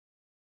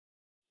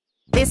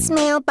This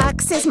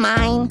mailbox is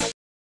mine.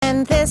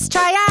 And this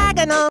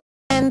triagonal,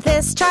 and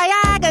this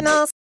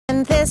triagonal,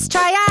 and this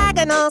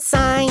triagonal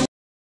sign.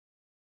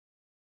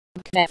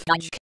 Let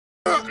me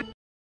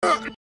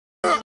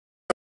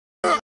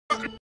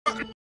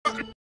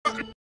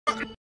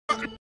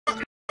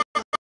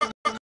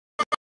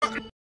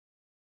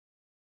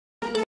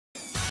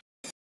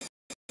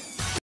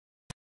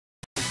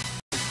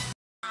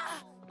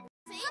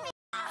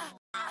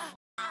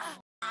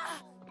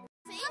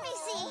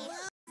see.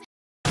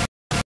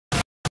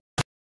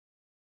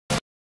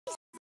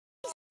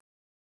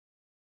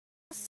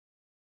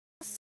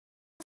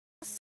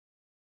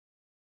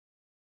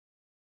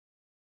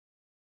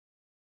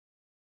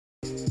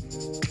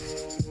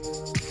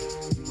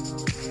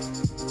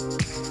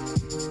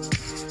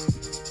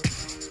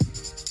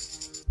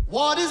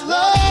 What is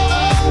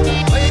love?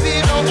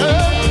 Baby, don't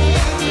hurt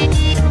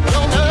me.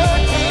 Don't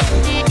hurt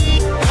me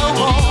no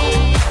more.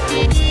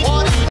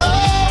 What is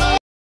love?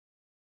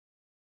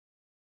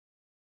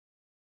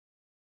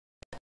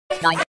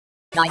 9,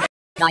 9,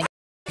 9,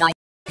 9,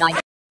 9.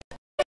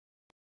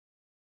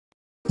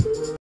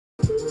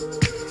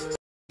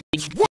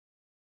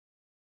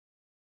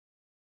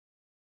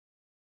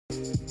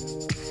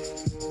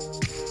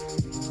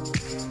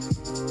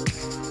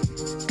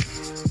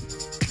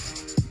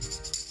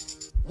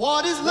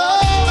 What is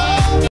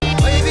love?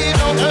 Baby,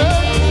 don't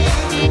hurt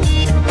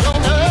me.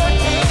 Don't hurt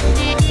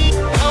me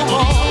no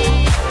more.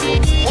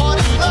 What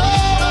is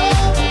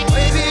love?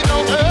 Baby,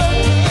 don't hurt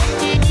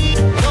me.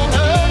 Don't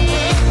hurt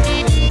me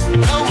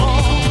no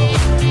more.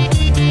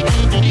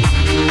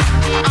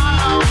 I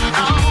know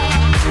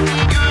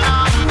you're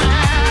not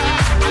there.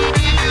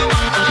 Leave you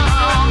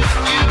alone.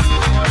 You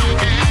don't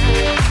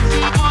care.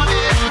 What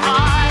is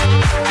right?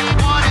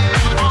 What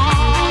is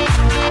wrong?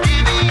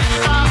 Give me a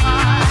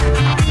sign.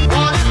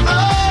 What is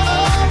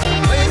love?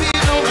 Baby,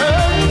 don't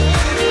hurt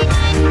me.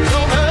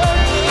 Don't hurt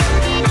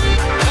me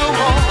no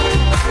more.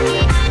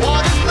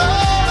 What is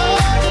love?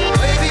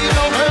 Baby,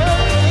 don't hurt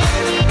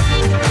me.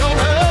 Don't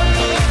hurt me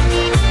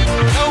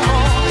no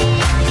more. What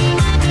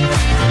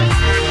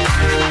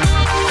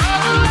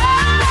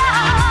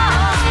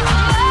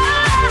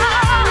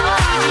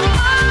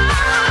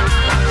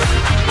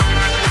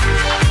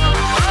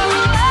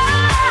is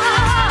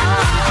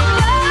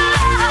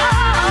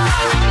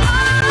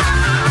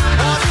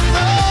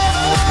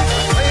love?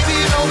 Baby,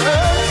 don't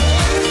hurt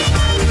me.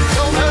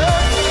 Don't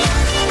hurt me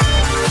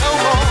no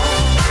more.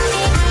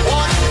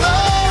 What is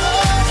love?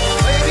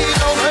 Baby,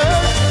 don't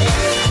hurt me.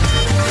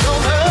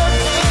 Don't hurt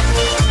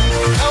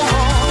me no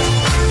more.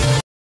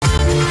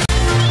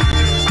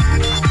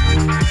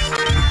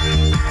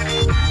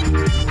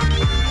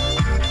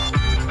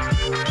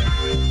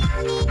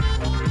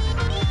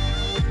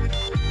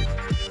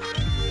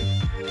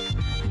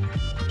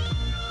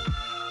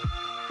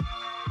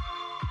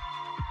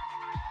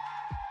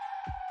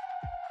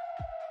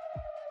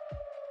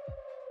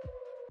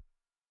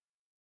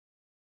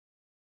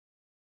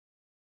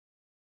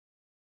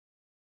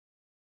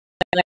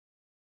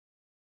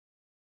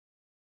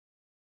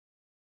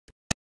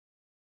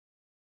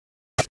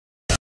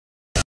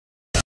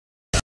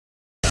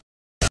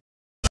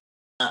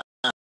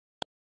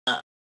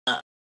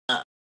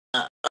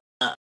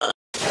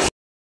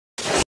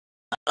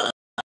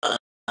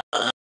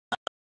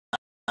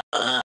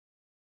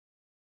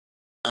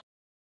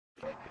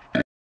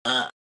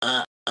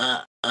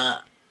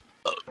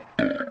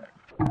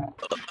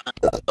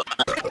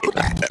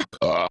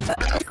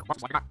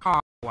 We got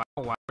car.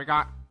 We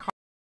got car.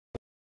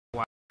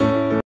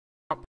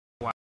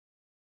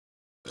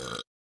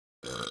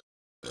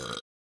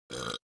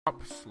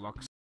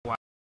 Looks.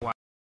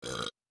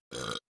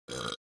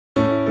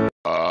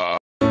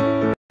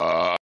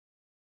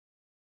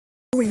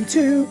 Going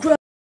to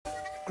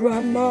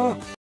grandma,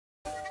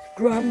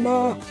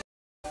 grandma,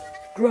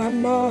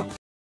 grandma,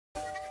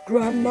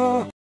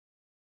 grandma.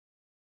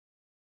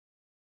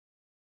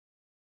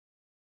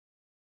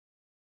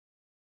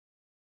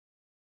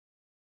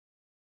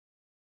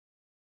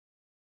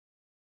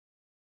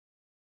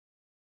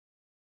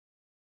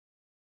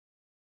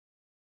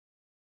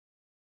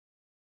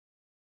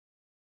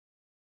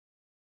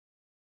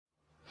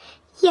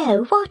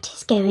 Yo, what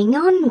is going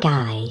on,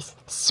 guys?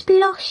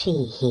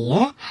 Sploshy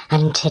here,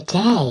 and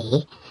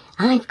today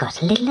I've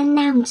got a little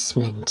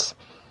announcement.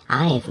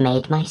 I have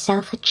made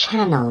myself a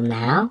channel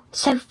now,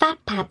 so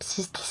FatPabs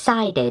has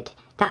decided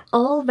that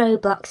all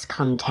Roblox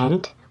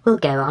content will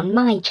go on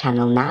my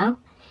channel now.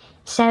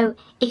 So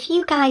if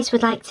you guys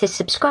would like to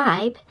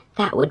subscribe,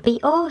 that would be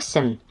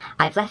awesome.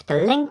 I've left a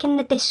link in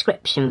the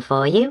description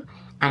for you,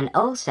 and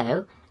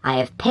also I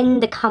have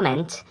pinned a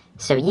comment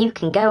so you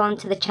can go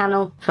onto the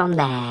channel from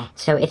there.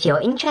 So if you're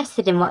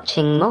interested in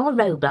watching more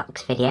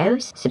Roblox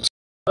videos,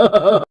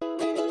 subscribe.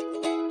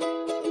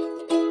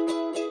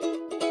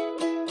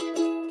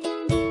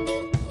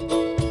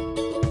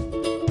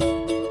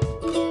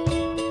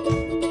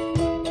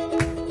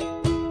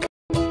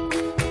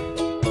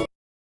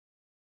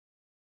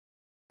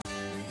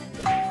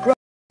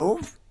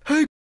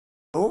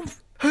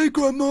 Hey,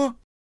 Grandma.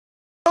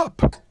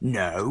 Up.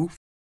 No.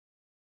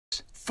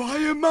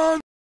 Fireman!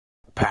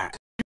 Pat.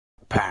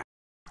 Pat.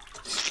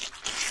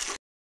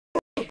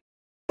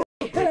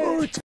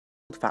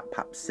 Fat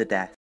paps to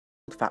death.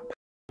 Fat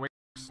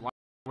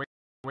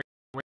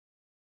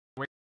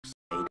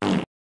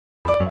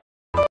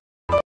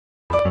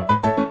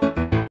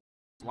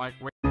Like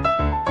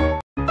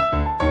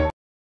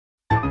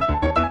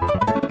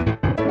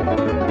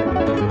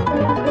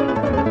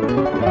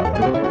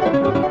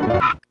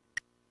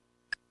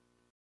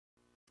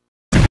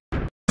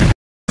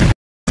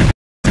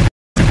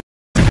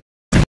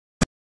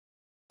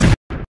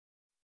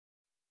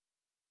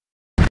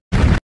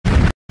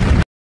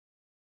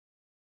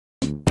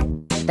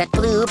That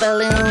blue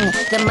balloon,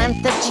 the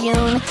month of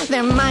June,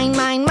 they're mine,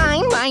 mine,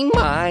 mine, mine,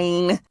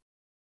 mine.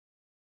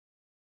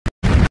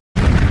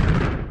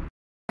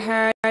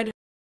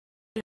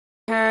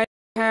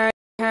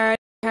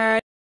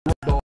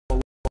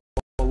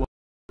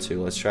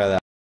 Two. Let's try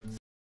that.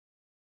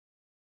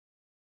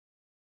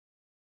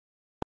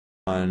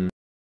 1,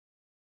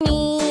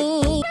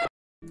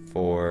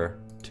 4,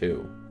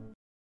 2.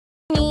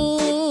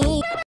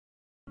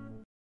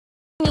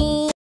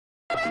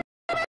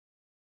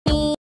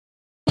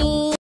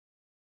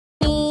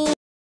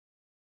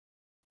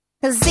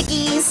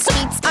 Ziggy's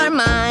sweets are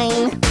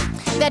mine.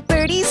 That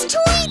birdie's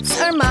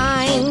tweets are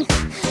mine.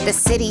 The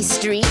city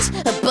street,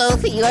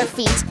 both your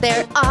feet,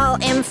 they're all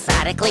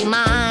emphatically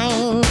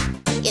mine.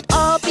 It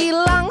all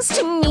belongs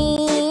to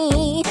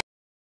me.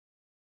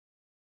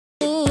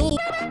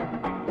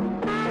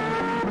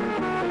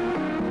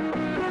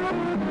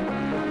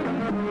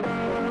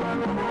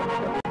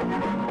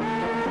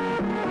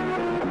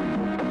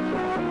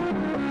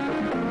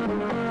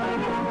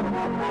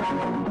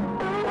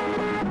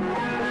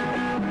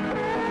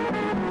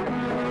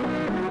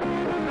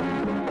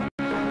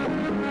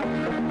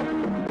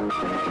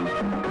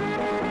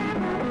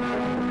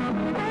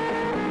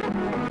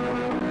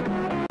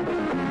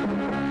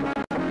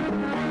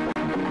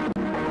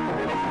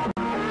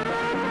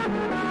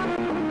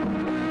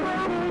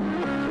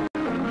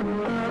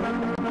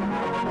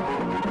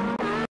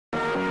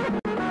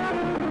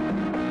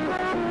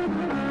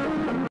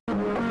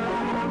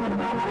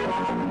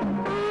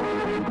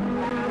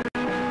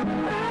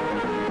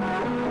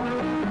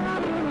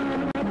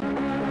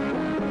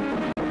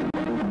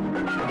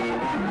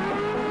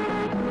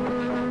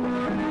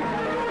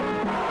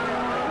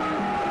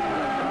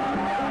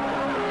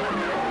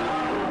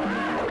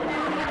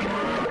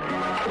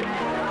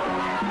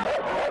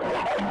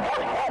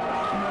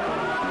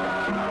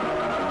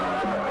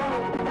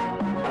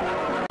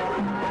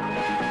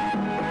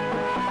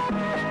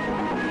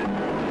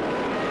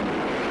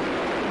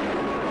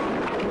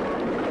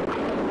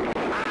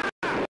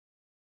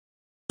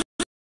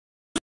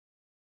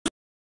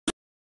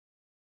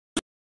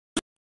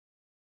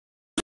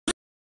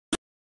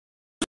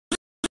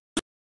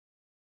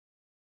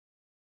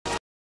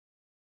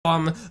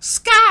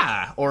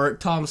 Ska, or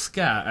Tom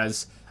Ska,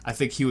 as I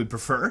think he would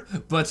prefer.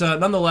 But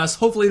nonetheless,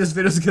 hopefully this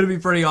video is going to be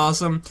pretty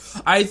awesome.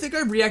 I think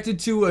I've reacted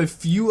to a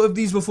few of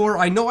these before.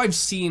 I know I've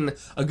seen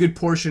a good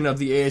portion of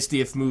the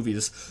ASDF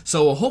movies,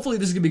 so hopefully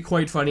this is going to be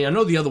quite funny. I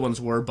know the other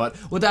ones were, but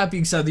with that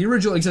being said, the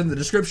original is in the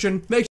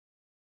description. Make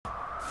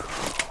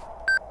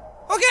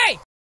Okay!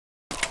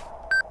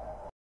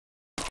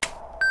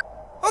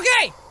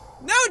 Okay!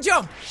 Now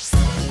jump!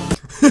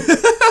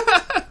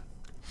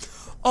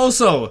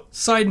 Also,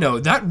 side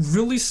note, that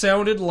really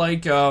sounded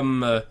like,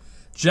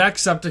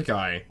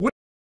 Jacksepticeye.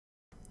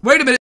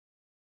 Wait a minute!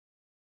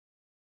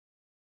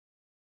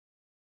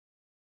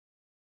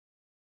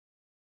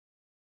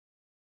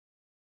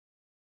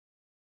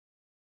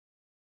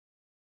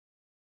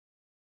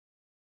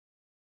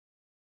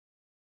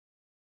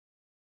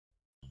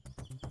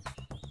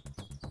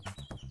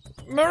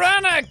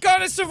 Marana,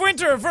 goddess of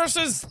winter,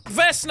 versus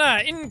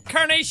Vesna,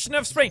 incarnation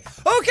of spring.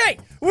 Okay,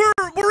 we're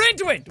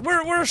into it.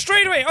 We're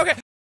straight away. Okay.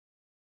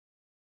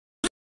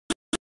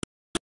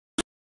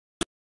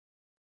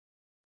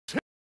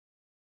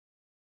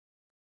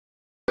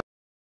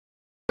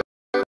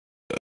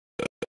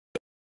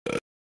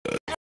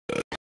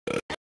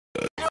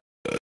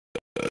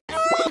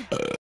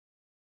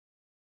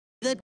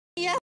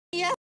 Yeah.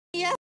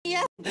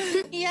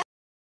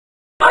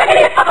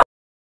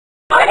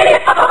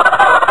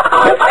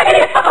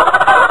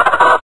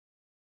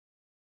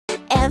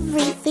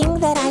 Everything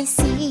that I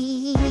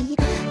see,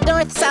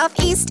 north, south,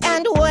 east,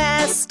 and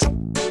west,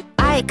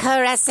 I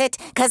caress it,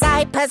 'cause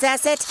I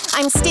possess it.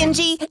 I'm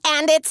stingy,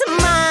 and it's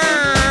mine.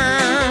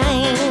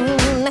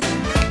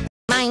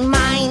 Mine,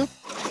 mine.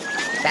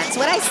 That's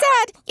what I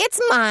said. It's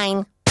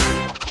mine.